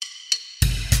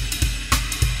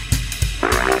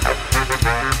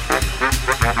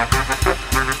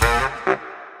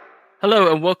Hello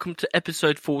and welcome to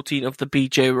episode 14 of the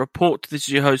BJ Report. This is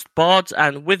your host Bards,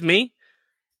 and with me,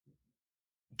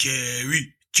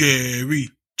 Jerry.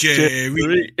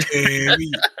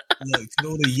 Look, to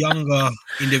all the younger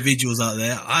individuals out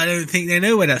there, I don't think they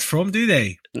know where that's from, do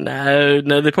they?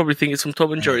 No, they probably think it's from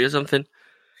Tom and Jerry or something.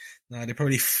 No, they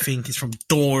probably think it's from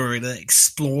Dora the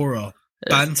Explorer.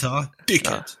 Banter,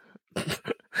 dickhead.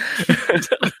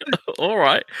 All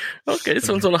right. Okay,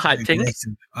 someone's on a hype ting.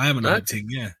 I am on a hype ting,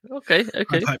 yeah. Okay.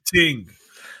 Hype ting.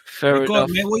 Fair enough.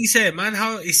 God, man, what you saying, man?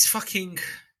 How it's fucking...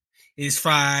 It's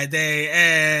Friday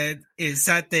and it's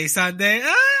Saturday, Sunday.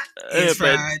 It's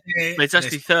Friday. But it's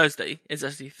actually Thursday.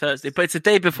 But it's the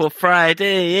day before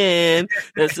Friday. And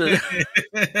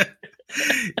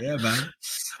yeah, man.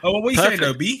 Oh, what are you saying,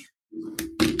 though, B?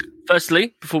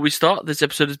 Firstly, before we start, this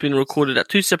episode has been recorded at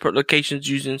two separate locations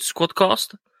using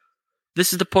Squadcast.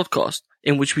 This is the podcast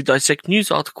in which we dissect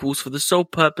news articles for the sole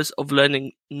purpose of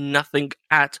learning nothing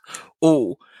at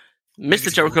all.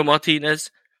 Mr. Jericho Martinez,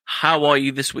 how are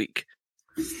you this week?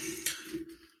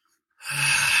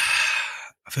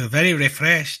 I feel very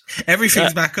refreshed.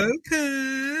 Everything's back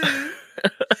open.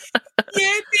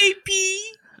 Yeah, baby.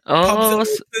 Oh,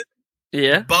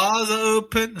 yeah. Bars are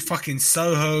open. Fucking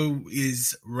Soho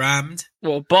is rammed.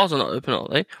 Well, bars are not open, are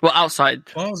they? Well, outside.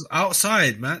 Bars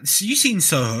outside, man. So you seen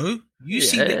Soho? You've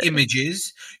seen the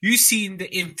images. You've seen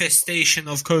the infestation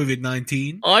of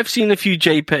COVID-19. I've seen a few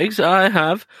JPEGs. I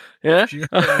have. Yeah. Do you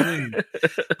know what I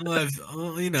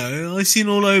mean? I've seen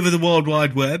all over the World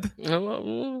Wide Web. Do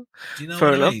you know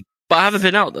Fair enough. I mean? But I haven't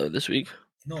been out, though, this week.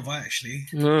 Not have I, actually.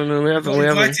 No, we haven't. I got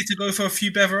invited to go for a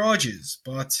few beverages,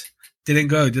 but didn't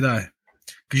go, did I?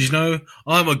 Because,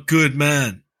 I'm a good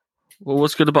man. Well,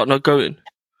 what's good about not going?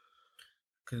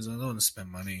 Because I don't want to spend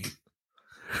money.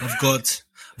 I've got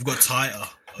tighter.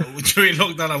 During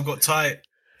lockdown, I've got tight.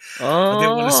 Oh, I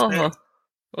didn't want to spend.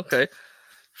 Okay.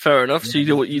 Fair enough. Yeah, so you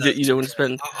don't want to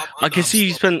spend. I can see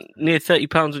you spent near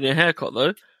 £30 on your haircut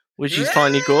though, which you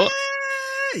finally got.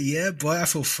 Yeah, boy, I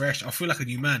feel fresh. I feel like a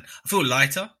new man. I feel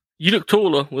lighter. You look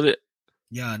taller with it.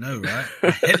 Yeah, I know, right?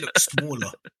 My head looks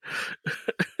smaller.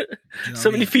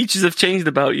 So many features have changed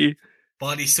about you.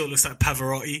 Body still looks like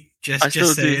Pavarotti. Just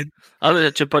saying. Do. I look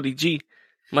at your buddy G.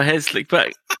 My hair's slicked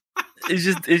back.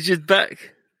 It's just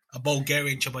back. A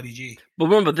Bulgarian Chabadi G. But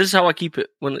remember, this is how I keep it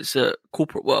when it's a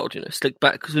corporate world, slick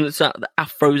back. Because when it's out, the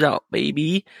afro's out,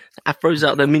 baby. The afro's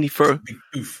out, the mini fro. Big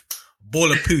poof.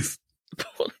 Ball of poof.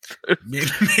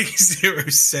 Makes zero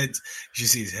sense. You should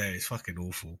see his hair. It's fucking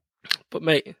awful. But,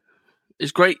 mate,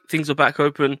 it's great. Things are back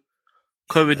open.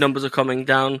 COVID numbers are coming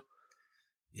down.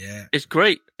 Yeah. It's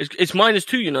great. It's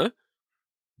 -2,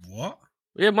 What?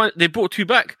 Yeah, they brought 2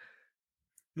 back.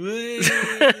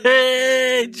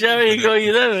 Hey, Jerry, got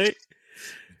you there, mate.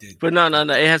 But no,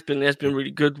 it has been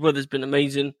really good. Weather's been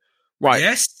amazing. Right.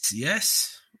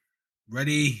 Yes.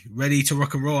 Ready to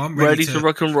rock and roll. I'm ready to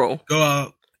rock and roll. Go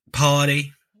out,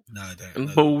 party. No, I don't.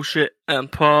 And bullshit and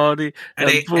party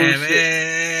and bullshit.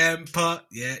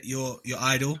 Yeah, your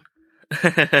idol.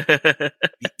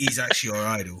 He's actually your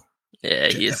idol. Yeah,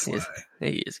 he is.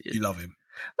 You love him.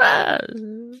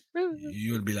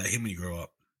 You want to be like him when you grow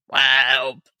up.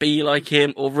 Wow, be like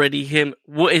him, already him.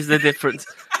 What is the difference?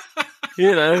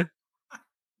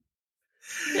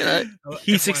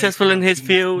 He's successful in his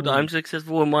field. I'm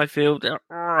successful in my field.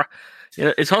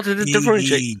 It's hard to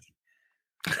differentiate.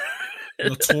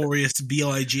 Notorious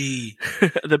B.I.G.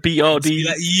 The BRD.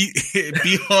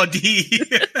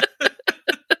 BRD.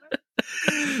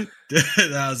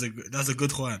 That's a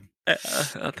good one.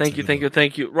 Thank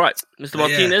you. Right, Mr.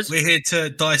 Martinez. We're here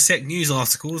to dissect news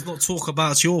articles, not talk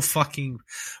about your fucking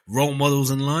role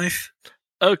models in life.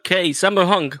 Okay, Sambo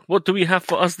Hung, what do we have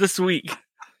for us this week?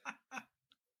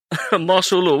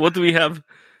 Martial law, what do we have?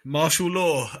 Martial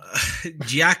law.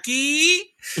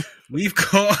 Jackie, we've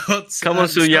got... Come on,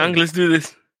 So Young, let's do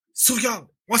this. So Young,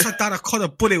 once I done, I caught a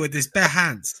bully with his bare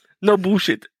hands. No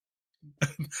bullshit.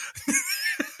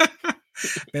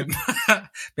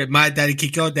 But my daddy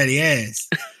kick out daddy ass.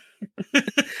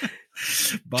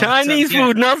 Chinese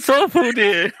food, not soul food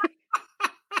here.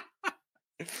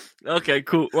 Okay,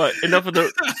 cool. Right, enough of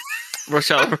the rush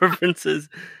hour references.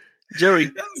 Jerry.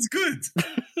 That was good.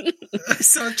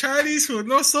 So Chinese food,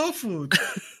 not soul food.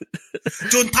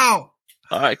 Jun Tao.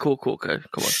 All right, cool. Okay,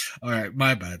 come on. All right,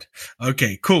 my bad.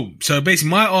 Okay, cool. So basically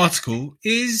my article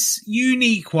is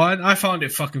unique one. I found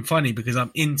it fucking funny because I'm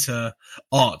into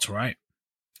art, right?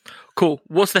 Cool.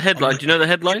 What's the headline? Do you know the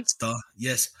headline?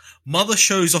 Yes. Mother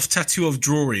shows off tattoo of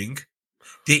drawing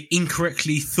they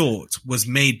incorrectly thought was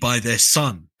made by their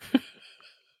son.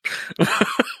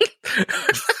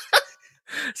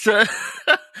 So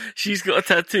she's got a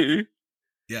tattoo.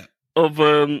 Yeah. Of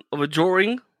a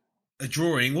drawing. A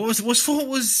drawing. What thought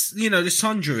was, the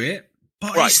sun drew it,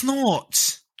 but Right. It's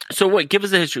not. So wait, give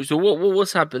us a history. So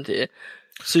what's happened here?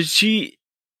 So she's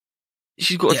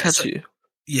got a tattoo.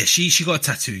 She got a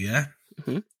tattoo, yeah?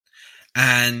 Mm-hmm.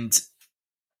 And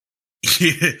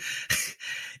she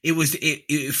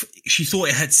thought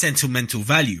it had sentimental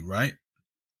value, right?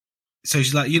 So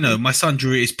she's like, my son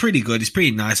drew it. It's pretty good. It's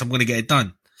pretty nice. I'm going to get it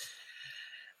done.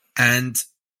 And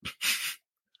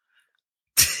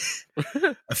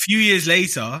a few years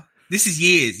later, this is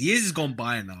years. Years has gone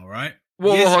by now, right?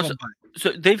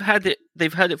 So they've had it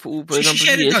for all but a number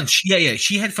of years.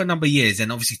 She had it for a number of years,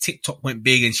 and obviously TikTok went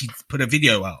big, and she put a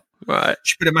video out. Right.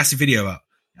 She put a massive video out.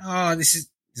 Oh, this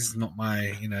is not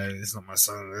my, this is not my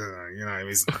son.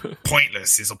 It's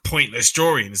pointless. It's a pointless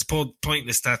drawing. It's a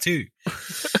pointless tattoo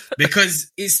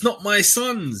because it's not my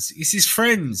son's. It's his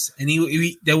friend's, and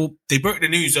they broke the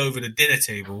news over the dinner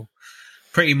table,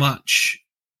 pretty much.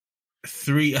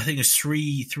 Three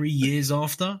years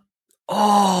after.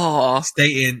 Oh,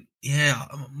 stating,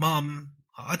 Mum,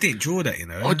 I didn't draw that,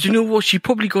 Oh, do you know what? She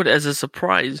probably got it as a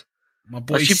surprise. My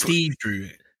boy Steve drew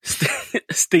it. Steve,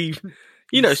 Steve.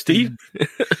 Yeah. Do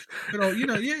you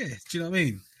know what I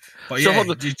mean? But so hold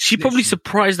on. She probably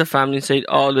surprised the family and said,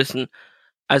 "Oh, listen,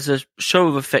 as a show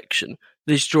of affection,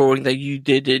 this drawing that you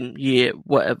did in year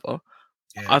whatever,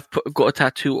 I've got a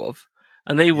tattoo of,"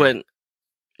 and they went.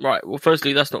 Right, well,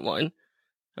 firstly, that's not mine.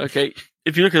 Okay,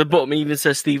 if you look at the bottom, it even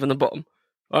says Steve on the bottom.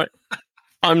 All right,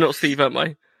 I'm not Steve, am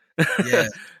I? Yeah.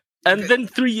 And then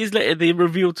 3 years later, they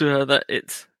revealed to her that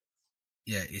it's...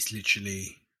 Yeah, it's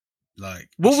literally like...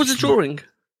 What was the drawing?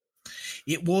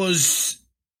 It was...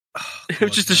 It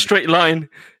was just a straight line.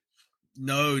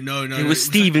 No. It was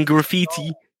Steve in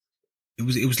graffiti. It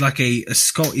was like a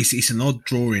skull. It's an odd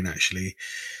drawing, actually.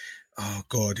 Oh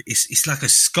God, it's like a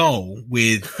skull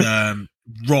with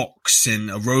rocks and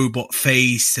a robot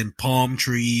face and palm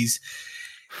trees.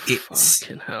 It's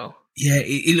fucking hell. Yeah,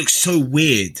 it looks so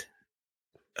weird.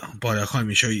 Oh, but I can't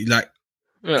even show you. Like,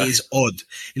 it is odd.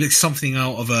 It looks something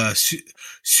out of a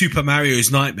Super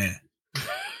Mario's Nightmare.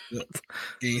 Look,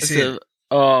 can you see it?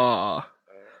 Oh,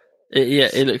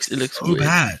 it looks so weird.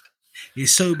 Bad.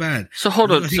 It's so bad. So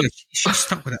hold on. She's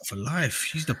stuck with that for life.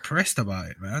 She's depressed about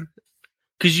it, man.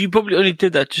 Because you probably only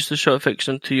did that just to show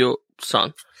affection to your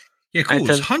son. Yeah, cool.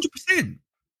 100%.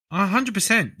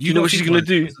 100%. You know what she's going to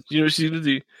do?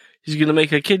 She's going to make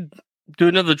her kid do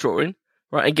another drawing,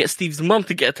 right, and get Steve's mum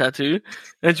to get a tattoo.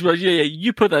 And she'll be like, yeah,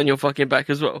 you put that on your fucking back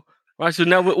as well. Right, so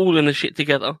now we're all in the shit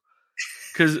together.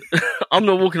 Because I'm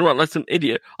not walking around like some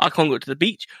idiot. I can't go to the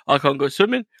beach. I can't go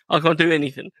swimming. I can't do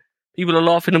anything. People are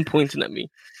laughing and pointing at me.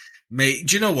 Mate,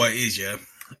 do you know what it is, yeah?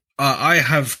 I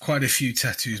have quite a few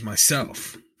tattoos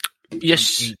myself.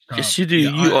 Yes, you do.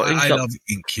 Yeah, I love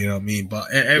ink, you know what I mean?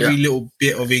 But every little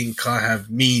bit of ink I have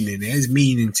meaning. It has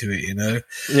meaning to it, you know?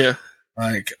 Yeah.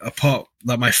 Like,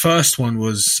 my first one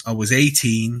was, I was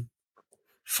 18.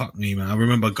 Fuck me, man. I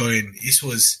remember going,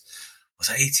 was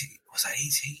I 18? Was I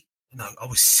 18? No, I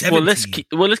was 17.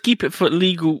 Well, let's keep it for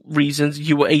legal reasons.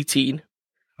 You were 18.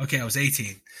 Okay, I was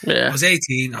 18. Yeah. I was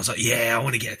 18. I was like, I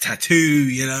want to get a tattoo,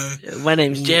 you know. My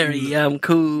name's Jerry. I'm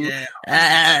cool. Yeah.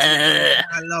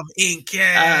 I love ink.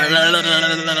 Yeah.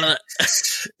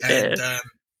 And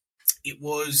it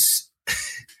was...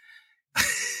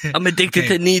 I'm addicted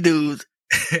to needles.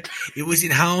 It was in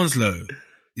Hounslow.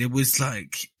 It was near...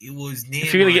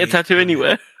 If you're going to get a tattoo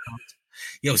anywhere...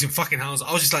 Yeah, it was in fucking Hounslow.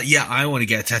 I was just like, I want to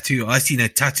get a tattoo. I seen a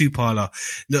tattoo parlor.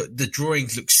 Look, the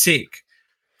drawings look sick.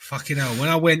 Fucking hell. When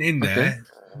I went in there,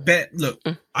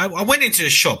 I went into the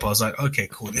shop. I was like, okay,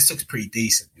 cool. This looks pretty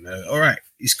decent, you know. All right,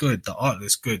 it's good. The art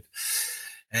looks good.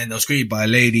 And I was greeted by a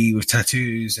lady with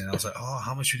tattoos. And I was like, oh,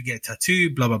 how much would you get a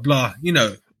tattoo? Blah, blah, blah. You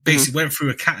know, basically went through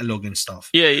a catalog and stuff.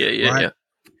 Yeah. Right?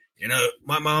 You know,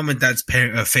 my mom and dad's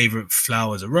favorite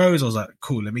flower is a rose. I was like,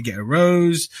 cool, let me get a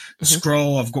rose.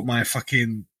 Scroll. I've got my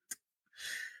fucking...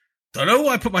 Don't know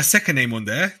why I put my second name on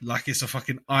there. Like it's a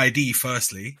fucking ID,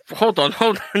 firstly. Hold on.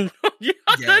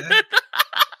 Yeah.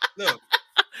 Look.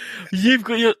 You've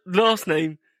got your last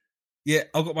name. Yeah,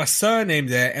 I've got my surname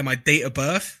there and my date of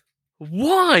birth.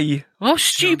 Why? How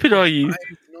stupid are you? I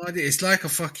have no idea. It's like a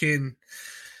fucking...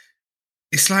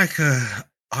 It's like a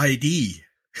ID.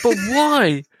 But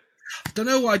why? I don't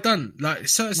know what I've done. Like,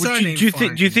 surname. Do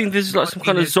you think this is like some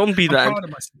kind of zombie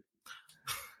land?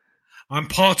 I'm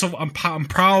proud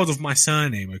of my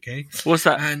surname, okay? What's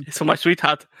that? It's for my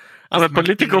sweetheart. I'm a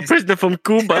political prisoner from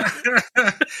Cuba.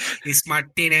 It's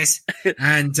Martinez.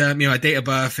 And, my date of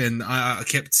birth, and I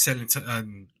kept saying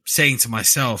to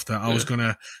myself that I was going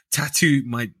to tattoo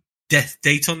my death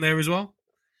date on there as well.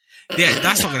 Yeah,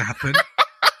 that's not going to happen.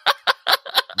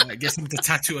 I guess I'm to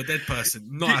tattoo a dead person.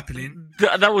 Not happening.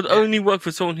 That would only work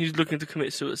for someone who's looking to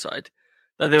commit suicide.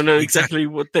 That they'll know exactly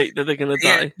what date that they're going to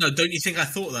die. No, don't you think I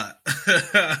thought that? I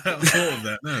thought of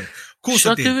that. No, of course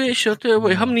should I did. Should I do it?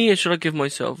 Wait, how many years should I give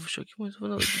myself? Should I give myself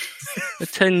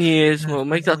another 10 years? Well,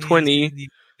 make that 20.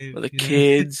 With the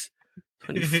kids,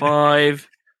 25,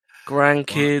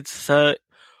 grandkids, 30.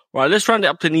 Right, let's round it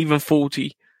up to an even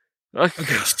 40.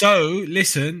 Okay, so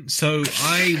listen. So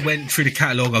I went through the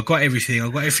catalogue. I got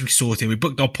everything sorted. We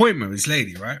booked an appointment with this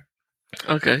lady, right?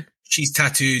 Okay. She's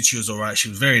tattooed. She was all right. She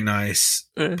was very nice.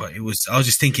 But I was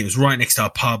just thinking, it was right next to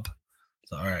our pub.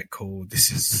 So, all right, cool.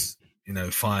 This is,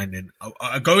 fine. And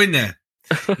I go in there.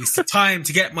 It's the time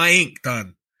to get my ink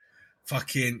done.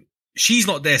 Fucking, she's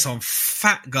not there. Some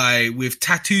fat guy with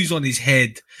tattoos on his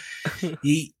head.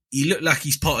 He looked like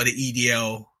he's part of the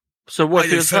EDL. So what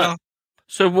if he was fat?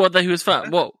 So what that he was fat?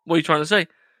 What are you trying to say?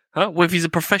 Huh? What if he's a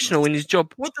professional in his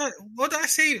job? What did I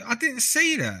say? I didn't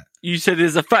say that. You said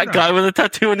there's a fat guy with a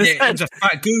tattoo on his head. There's a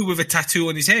fat guy with a tattoo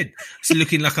on his head. He's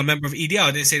looking like a member of EDL.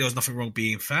 I didn't say there was nothing wrong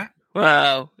being fat.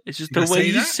 Wow. It's just the way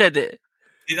you said it.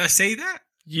 Did I say that?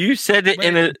 You said it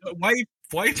in a... Why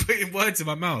are you putting words in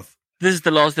my mouth? This is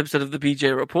the last episode of the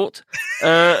BJ Report. We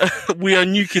are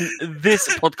nuking this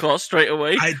podcast straight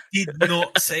away. I did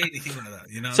not say anything like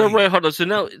that. So wait, hold on. So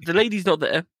now the lady's not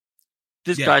there.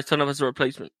 This guy's turned up as a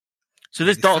replacement. So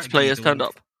this darts player has turned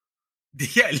up.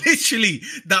 Yeah, literally,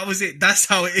 that was it. That's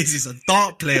how it is. It's a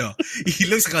dart player. He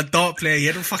looks like a dart player. He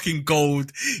had the fucking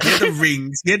gold. He had the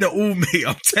rings. He had the all, mate.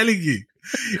 I'm telling you.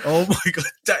 Oh my God,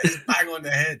 that is bang on the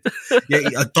head. Yeah,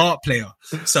 a dart player.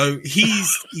 So he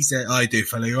said, I do,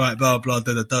 fella. You're right, blah, blah,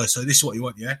 da, da, da. So this is what you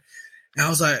want, yeah? And I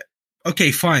was like,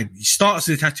 okay, fine. He starts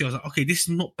with the tattoo. I was like, okay, this is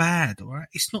not bad, all right?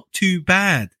 It's not too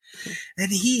bad. And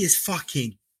he is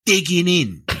fucking digging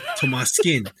in to my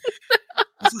skin.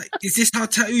 I was like, is this how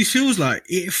tattoos feels like?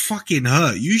 It fucking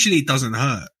hurt. Usually it doesn't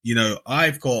hurt.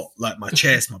 I've got like my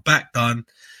chest, my back done,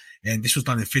 and this was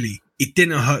done in Philly. It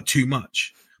didn't hurt too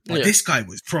much. But this guy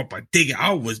was proper digging.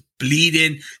 I was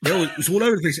bleeding. It was all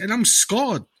over the place. And I'm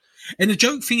scarred. And the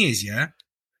joke thing is,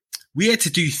 we had to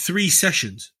do 3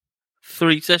 sessions.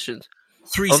 3 sessions?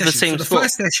 3 of sessions. The same so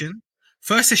the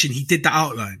first session, he did the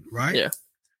outline, right? Yeah.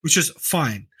 Which was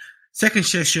fine. Second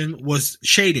session was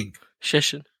shading.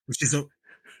 Which is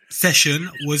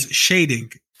was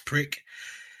shading, prick.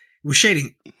 It was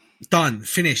shading. Done.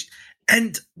 Finished.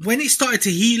 And when it started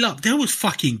to heal up, there was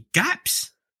fucking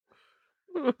gaps.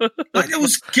 Like there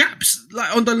was gaps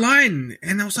like on the line,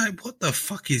 and I was like, "What the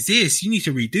fuck is this? You need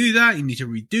to redo that. You need to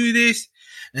redo this."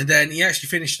 And then he actually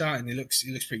finished that, and it looks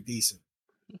pretty decent.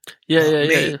 Yeah.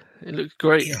 It looks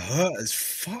great. It hurt as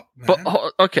fuck, man.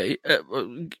 But okay,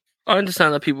 I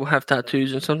understand that people have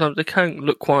tattoos, and sometimes they can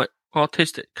look quite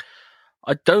artistic.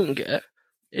 I don't get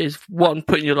is one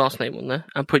putting your last name on there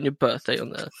and putting your birthday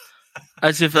on there,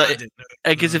 as if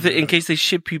in case they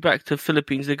ship you back to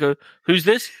Philippines, they go, "Who's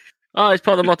this?" Oh, it's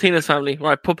part of the Martinez family.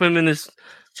 Right, pop him in this.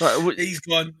 Right, he's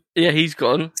gone. Yeah, he's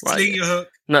gone. Right. Sling your hook.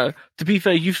 No, to be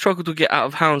fair, you've struggled to get out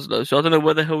of Hounslow, so I don't know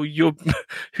where the hell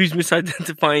who's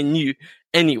misidentifying you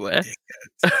anywhere.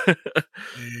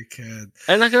 You can.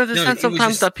 And I can understand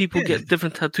sometimes that people get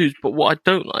different tattoos, but what I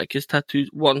don't like is tattoos,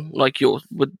 one, like yours,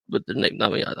 with the name.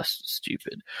 No, yeah, that's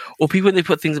stupid. Or people, when they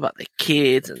put things about their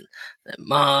kids and their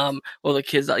mom, or the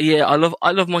kids, like, yeah, I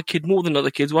love my kid more than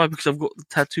other kids. Why? Because I've got the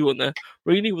tattoo on there.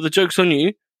 Really? Well, the joke's on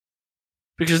you.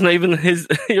 Because not even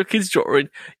your kid's drawing.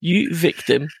 You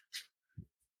victim.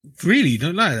 Really? You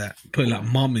don't like that? Putting like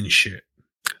mum and shit.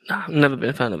 Nah, I've never been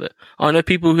a fan of it. I know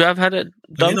people who have had it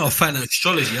done. You're not a fan of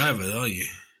astrology either, are you?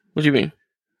 What do you mean?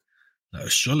 Like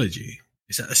astrology?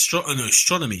 Is that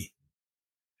astronomy?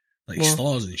 Like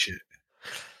stars and shit.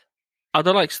 I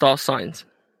don't like star signs.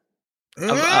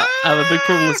 I have a big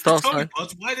problem with star signs.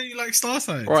 Why don't you like star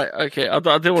signs? Right, okay. I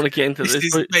don't want to get into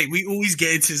this. Mate, we always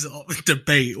get into this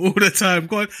debate all the time.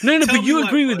 Go on, no, but you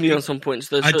agree with me on some points,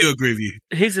 though. I do agree with you.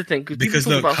 Here's the thing, because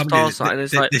look, about star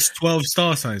signs, there's 12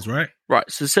 star signs, right?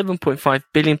 Right, so 7.5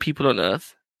 billion people on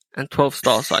Earth and 12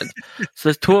 star signs. So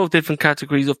there's 12 different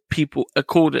categories of people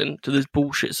according to this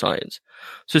bullshit science.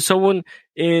 So someone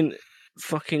in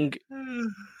fucking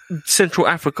Central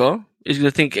Africa is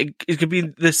going to think it's going to be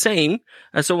the same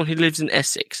as someone who lives in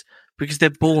Essex because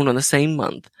they're born on the same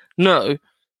month. No,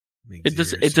 it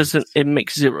doesn't. It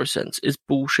makes zero sense. It's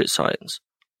bullshit science.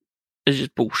 It's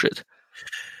just bullshit.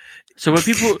 So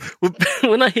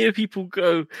when I hear people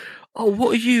go, "Oh,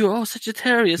 what are you? Oh,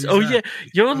 Sagittarius. Who's that? Yeah,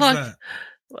 you're like, that?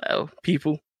 Well,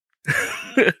 people.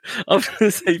 I was going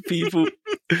to say people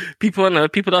I know,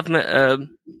 people that I've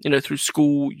met, through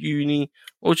school, uni,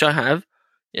 which I have,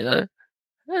 I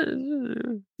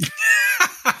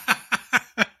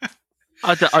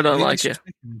don't like it.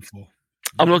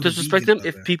 I'm not disrespecting them.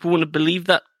 If people want to believe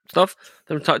that stuff,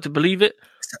 they're entitled to believe it.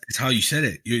 It's how you said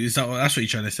it. That's what you're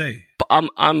trying to say? But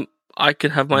I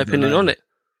can have my opinion on it.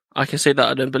 I can say that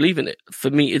I don't believe in it. For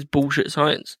me, it's bullshit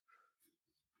science.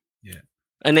 Yeah.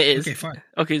 And it is. Okay, fine.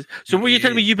 Okay, so what are you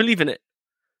telling me you believe in it?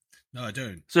 No, I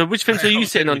don't. So which fence are you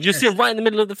sitting on? You're sitting right in the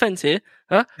middle of the fence here,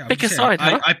 huh? Yeah, pick a side,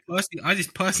 huh? I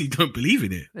just personally don't believe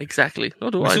in it. Exactly.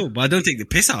 Not do I. All, but I don't take the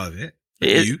piss out of it.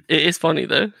 It is funny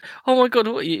though. Oh my god,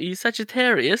 what are you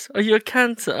Sagittarius? Are you a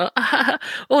Cancer?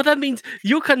 Oh, that means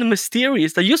you're kind of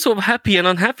mysterious. That you're sort of happy and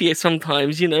unhappy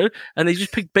sometimes, and they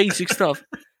just pick basic stuff.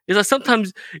 It's like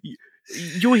sometimes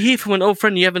you'll hear from an old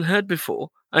friend you haven't heard before,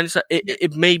 and it's like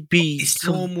it may be. It's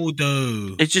normal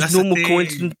though. It's just normal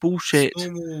coincidence bullshit.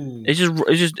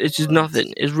 It's just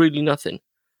nothing. It's really nothing.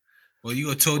 Well, you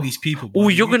got to tell these people. Oh,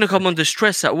 you're gonna come under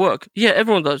stress at work. Yeah,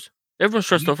 everyone does. Everyone's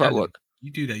stressed off at work. You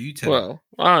do that. You tell them. Well,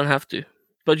 I don't have to.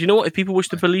 But you know what? If people wish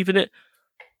to believe in it,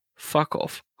 fuck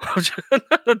off. Oh,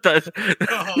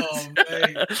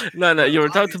 No, you're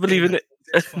entitled to believe in it.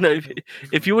 No,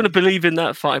 if you want to believe in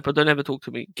that, fine. But don't ever talk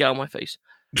to me. Get out of my face.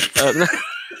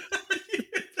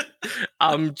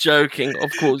 I'm joking,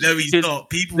 of course. No, he's not.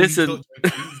 People listen.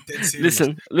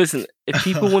 Listen. If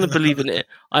people want to believe in it,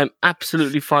 I'm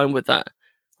absolutely fine with that.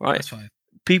 Right? That's fine.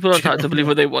 People are entitled to believe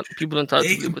what they want. People are entitled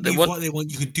to believe what they want. What they want,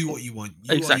 you can do what you want.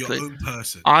 You exactly. are your own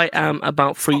person. I am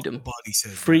about freedom.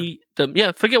 Freedom.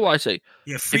 Yeah, forget what I say.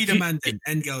 Yeah, freedom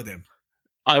and girl them.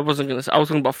 I wasn't going to say. I was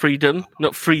talking about freedom,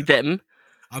 not free them.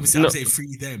 I'm saying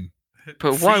free them.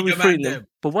 But why are we freeing them?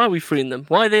 But why are we freeing them?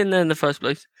 Why are they in there in the first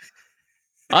place?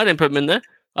 I didn't put them in there.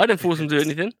 I didn't force them to do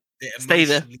anything. Stay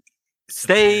there.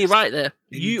 Stay right there.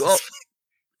 You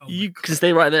can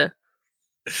stay right there.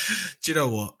 Do you know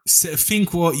what?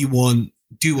 Think what you want,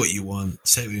 do what you want,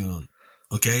 say what you want.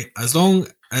 Okay? As long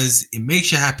as it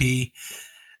makes you happy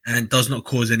and does not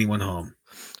cause anyone harm.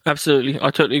 Absolutely. I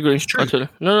totally agree. I totally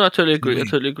agree. I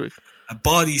totally agree. A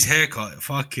Bardi's haircut,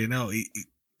 fucking hell, it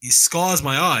scars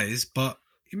my eyes, but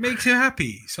it makes you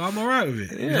happy. So I'm alright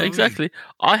with it. Yeah, exactly.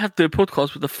 I have to do a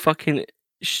podcast with a fucking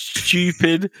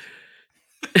stupid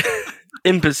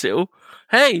imbecile.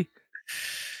 Hey!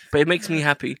 But it makes me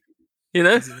happy.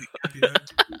 Does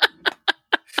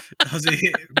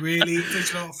it really?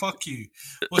 Fuck you.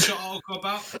 What's your article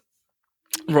about?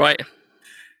 Right.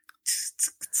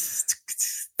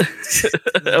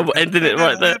 Ending it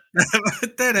right there.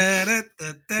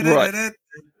 Right.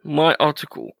 My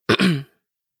article.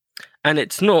 And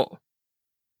it's not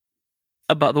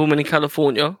about the woman in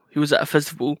California who was at a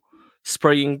festival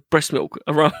spraying breast milk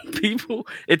around people.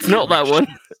 It's not that one.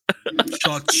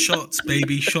 Shots,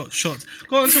 baby. Shots.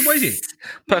 Go on, so what is it?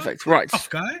 Perfect, right. Tough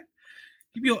guy.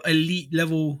 Give me your elite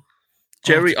level.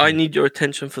 Jerry, I need your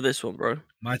attention for this one, bro.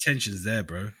 My attention's there,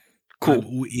 bro. Cool.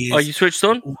 All ears, are you switched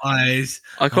on? All eyes.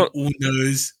 I can't. I'm all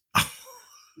nose.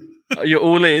 You're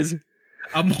all ears.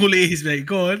 I'm all ears, mate.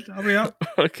 Go on. Hurry up.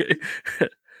 Okay.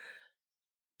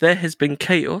 There has been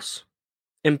chaos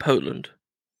in Poland.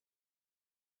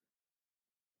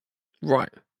 Right.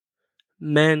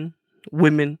 Men,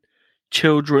 women,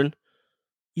 children,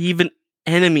 even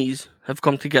enemies have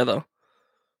come together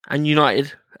and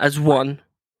united as one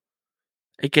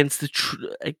against the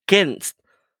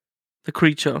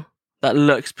creature that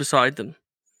lurks beside them.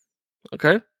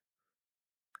 Okay?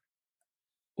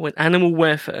 When animal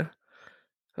welfare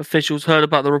officials heard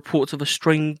about the reports of a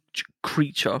strange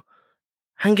creature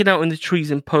hanging out in the trees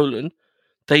in Poland,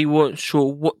 they weren't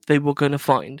sure what they were going to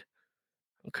find.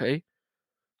 Okay?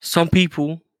 Some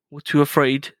people were too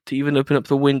afraid to even open up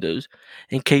the windows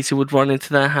in case it would run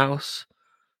into their house.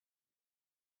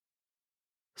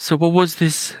 So what was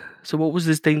this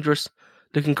dangerous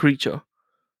looking creature?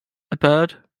 A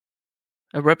bird?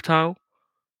 A reptile?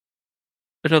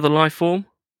 Another life form?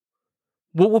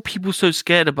 What were people so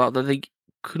scared about that they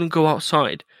couldn't go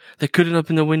outside? They couldn't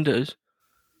open the windows?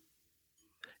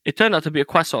 It turned out to be a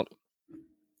croissant.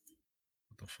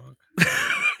 What the fuck?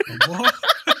 What?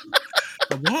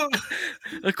 What?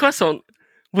 A croissant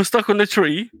was stuck on the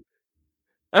tree,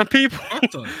 and people.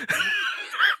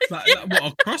 Like,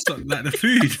 what, a croissant? Like the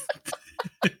food?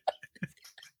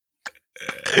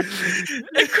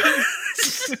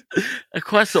 A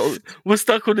croissant was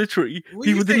stuck on the tree.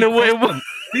 People didn't know what it was.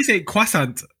 They say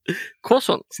croissant.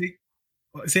 Croissant.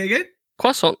 Say again?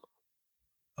 Croissant.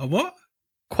 A what?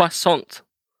 Croissant.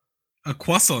 A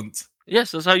croissant.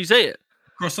 Yes, that's how you say it.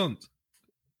 Croissant.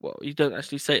 Well, you don't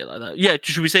actually say it like that. Yeah,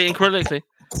 should we say it incorrectly?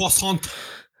 croissant.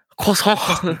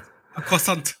 Croissant. A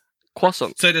croissant.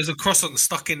 Croissant. So there's a croissant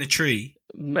stuck in a tree,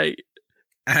 mate.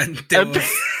 and they were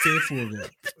fearful of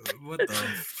it. What the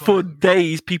fuck? For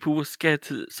days, people were scared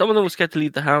to. Some of them were scared to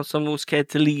leave the house. Some were scared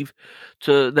to leave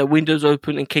to their windows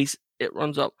open in case it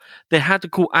runs up. They had to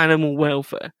call animal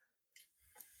welfare.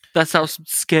 That's how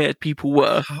scared people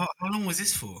were. How long was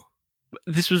this for?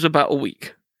 This was about a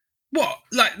week. What?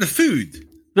 Like the food?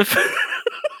 That's what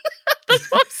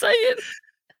I'm saying.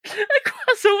 A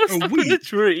croissant was stuck on a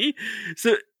tree.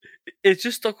 So it's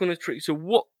just stuck on a tree. So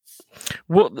what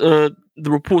the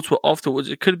reports were afterwards,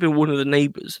 it could have been one of the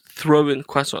neighbours throwing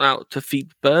croissant out to feed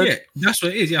the bird. Yeah, that's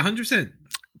what it is. Yeah, 100%.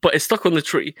 But it's stuck on the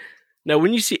tree. Now,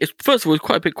 when you see it, first of all, it's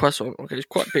quite a big croissant. Okay, it's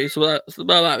quite big. So it's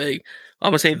about that big.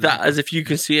 I'm gonna say that as if you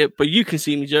can see it, but you can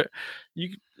see me, Joe.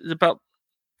 It's about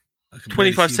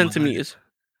 25 centimeters.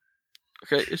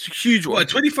 Okay, it's a huge one. What,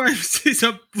 25 is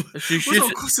up? What sort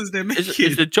of croissants they're making?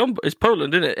 It's a jumbo. It's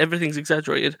Poland, isn't it? Everything's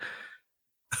exaggerated.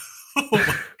 Oh my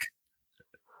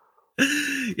God.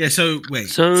 Yeah, so wait.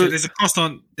 So there's a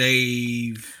croissant.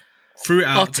 They threw it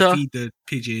out to feed the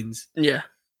pigeons. Yeah.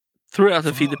 Threw it out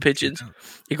to feed the pigeons.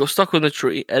 It got stuck on the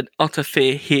tree, and utter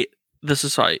fear hit the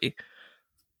society.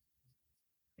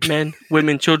 Men,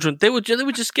 women, children. They were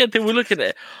just scared. They were looking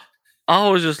at it. I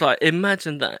was just like,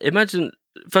 imagine that. Imagine,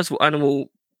 first of all,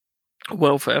 animal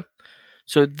welfare.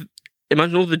 So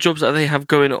imagine all the jobs that they have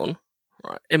going on.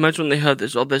 Right. Imagine when they heard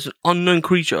this. Oh, there's an unknown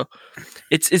creature.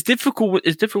 It's difficult.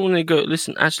 It's different when they go,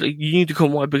 listen, actually, you need to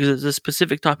come wide because there's a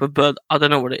specific type of bird. I don't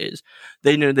know what it is.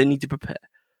 They know they need to prepare.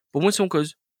 But when someone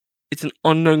goes, it's an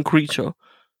unknown creature,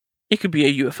 it could be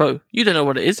a UFO. You don't know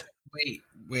what it is.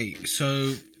 Wait.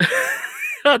 So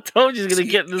I told you it's going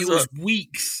to get this. It was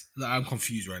weeks. I'm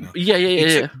confused right now. Yeah.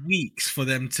 It took weeks for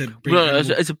them to bring. No,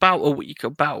 it's about a week. A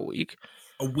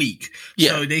week.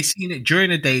 Yeah. So they seen it during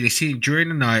the day. They seen it during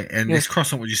the night, and this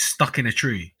croissant was just stuck in a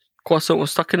tree. Croissant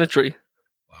was stuck in a tree.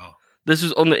 Wow. This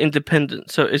was on the Independent.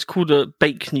 So it's called a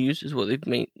Bake News, is what they've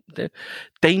made. The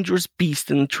dangerous beast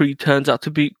in the tree turns out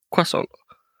to be croissant.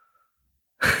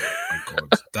 Oh my God,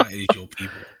 that is your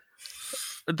people.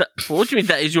 What do you mean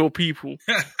that is your people?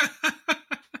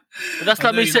 That's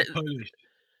like me saying.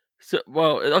 So,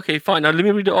 well, okay, fine. Now let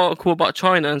me read the article about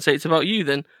China and say it's about you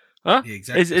then. Huh? Yeah,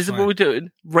 exactly. Is what we're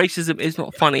doing? Racism is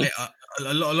not funny.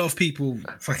 A lot of people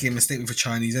fucking mistake me for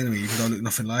Chinese anyway. You don't look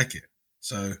nothing like it.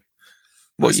 So,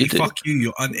 what you do? Fuck you.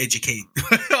 You're uneducated.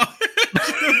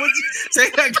 Say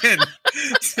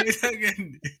that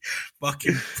again.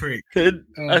 Fucking prick.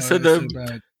 I said, so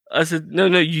bad. I said, no,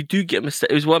 you do get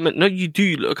mistaken. It was what I meant. No, you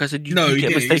do look. I said, you do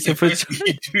get mistaken for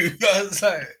Chinese. I was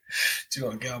like, do you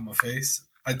not get on my face?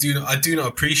 I do not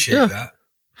appreciate that.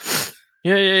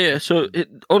 Yeah. So,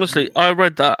 honestly, I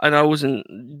read that and I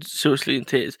wasn't seriously in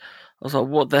tears. I was like,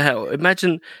 what the hell?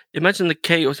 Imagine the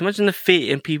chaos. Imagine the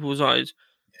fear in people's eyes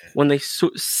when they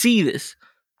see this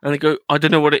and they go, I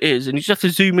don't know what it is. And you just have to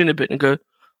zoom in a bit and go,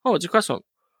 oh, it's a croissant.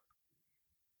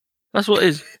 That's what it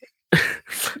is.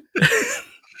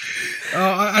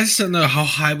 I just don't know how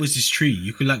high was this tree.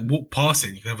 You could walk past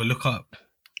it. You can have a look up.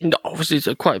 No, obviously it's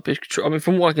quite a big tree. I mean,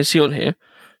 from what I can see on here,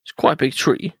 it's quite a big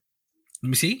tree. Let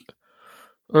me see.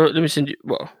 Let me send you.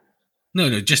 Well,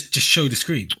 no, just show the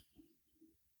screen.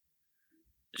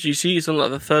 So you see, it's on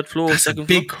the third floor, That's second a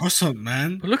big floor. croissant,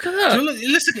 man. But look at that.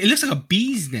 It looks like a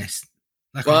bee's nest,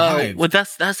 a hive. Well,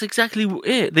 that's exactly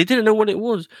it. They didn't know what it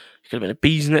was. It could have been a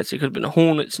bee's nest. It could have been a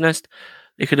hornet's nest.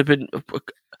 It could have been, a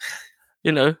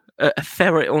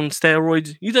ferret on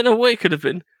steroids. You don't know what it could have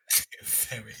been. A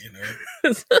ferret,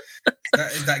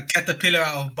 that caterpillar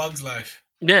out of Bug's Life.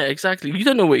 Yeah, exactly. You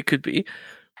don't know what it could be.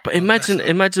 But imagine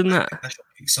that. That's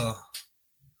Pixar.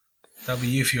 That'll be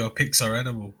you if you're a Pixar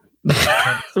animal.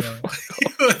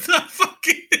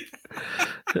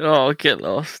 Oh, get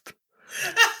lost.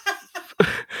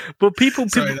 But people.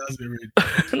 Sorry, that was a bit rude.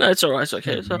 No, it's alright. It's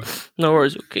okay. No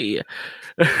worries. Okay, yeah.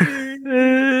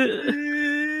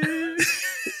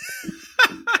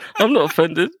 I'm not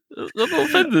offended. I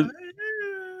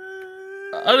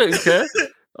don't care.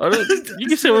 You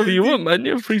can say whatever you want, man.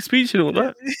 You have free speech and all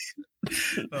that.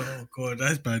 Oh God,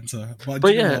 that's banter.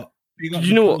 But yeah,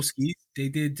 you know what? They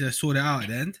did sort it out at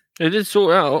the end. They did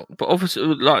sort it out, but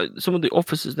some of the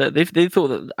officers there, they thought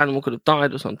that the animal could have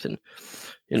died or something.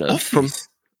 Officers.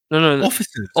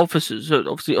 Officers. So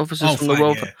obviously, officers from the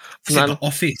welfare. Yeah. The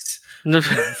office.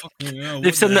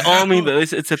 They've sent the army there.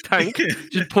 It's a tank.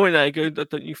 Just point at it, go,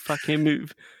 don't you fucking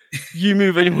move. You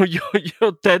move anymore,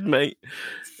 you're dead, mate.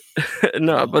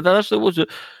 No, but that's what it was.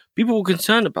 People were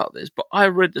concerned about this, but I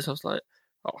read this. I was like,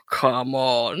 oh, come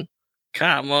on,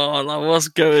 like, what's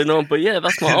going on? But yeah,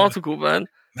 that's my article, man.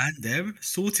 Man, them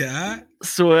sort it out.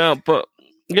 But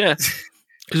yeah,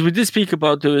 because we did speak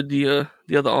about the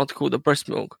other article, the breast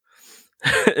milk,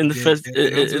 in the first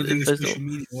social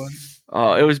media one.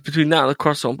 It was between that and the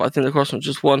croissant, but I think the croissant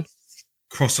just won.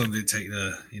 Croissant did take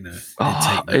the,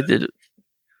 it did.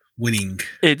 Winning.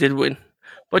 It did win,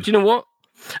 but you know what?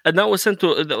 And that was sent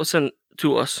to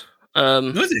us.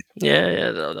 Was it?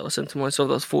 Yeah, that was sent to myself.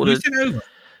 That was forwarded. Who sent it over?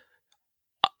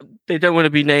 They don't want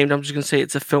to be named. I'm just going to say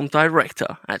it's a film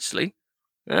director, actually.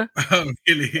 Yeah. Oh,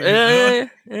 really? Yeah.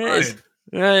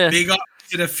 Big up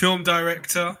to the film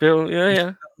director.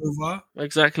 Yeah. Over.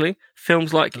 Exactly.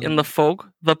 Films like In the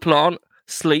Fog, The Plant,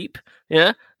 Sleep.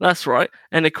 Yeah, that's right.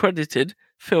 An accredited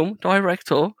film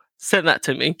director sent that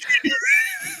to me.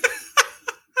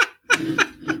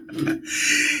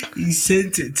 He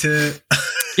sent it to...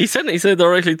 He sent it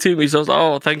directly to me, so I was like,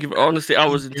 oh, thank you. Honestly, I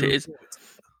was in tears.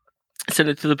 Send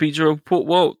it to the BJ report.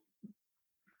 Well,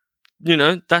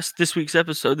 that's this week's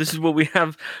episode. This is what we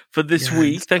have for this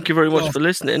week. Thank you very much for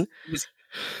listening.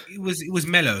 It was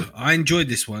mellow. I enjoyed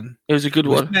this one. It was a good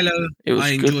one. Mellow. I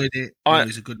enjoyed it. It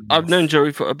was a good one. I've known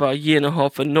Jerry for about a year and a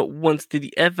half, and not once did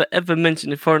he ever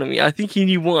mention in front of me. I think he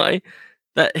knew why,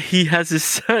 that he has his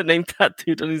surname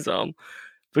tattooed on his arm.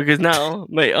 Because now,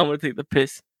 mate, I'm going to take the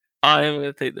piss. I am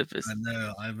going to take the piss. I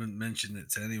know. I haven't mentioned it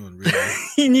to anyone, really.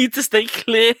 You need to stay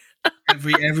clear.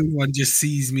 Everyone just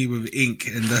sees me with ink,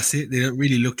 and that's it. They don't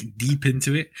really look deep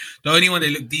into it. The only one they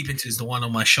look deep into is the one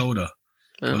on my shoulder.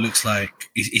 It looks like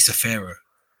it's a pharaoh,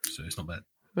 so it's not bad.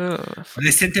 But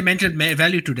there's sentimental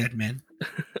value to that, man.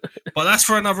 But that's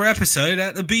for another episode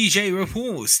at the BJ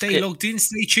Report. Stay logged in,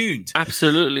 stay tuned.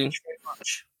 Absolutely. Thank you very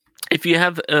much. If you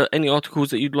have any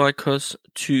articles that you'd like us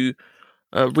to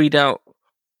read out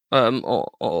on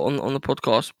the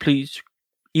podcast, please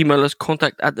email us,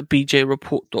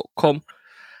 contact@thebjreport.com.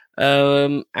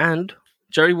 And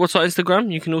Jerry, what's our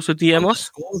Instagram? You can also DM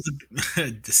us.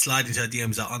 Slide into our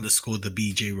DMs at _ the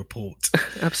BJ Report.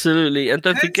 Absolutely. And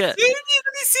don't forget. Soon you're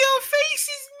gonna see our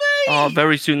faces, mate. Oh,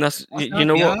 very soon. That's you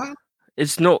know what?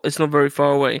 It's not very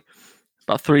far away.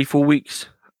 About 3-4 weeks.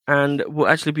 And we'll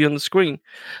actually be on the screen.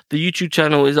 The YouTube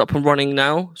channel is up and running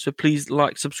now, so please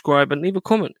like, subscribe, and leave a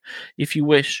comment if you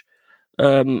wish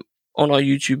on our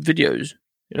YouTube videos.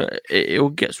 It all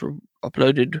gets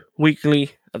uploaded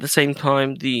weekly at the same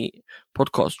time the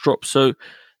podcast drops. So,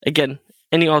 again,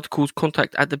 any articles,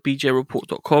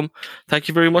 contact@thebjreport.com. Thank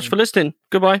you very much for listening.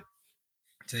 Goodbye.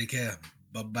 Take care.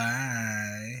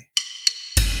 Bye-bye.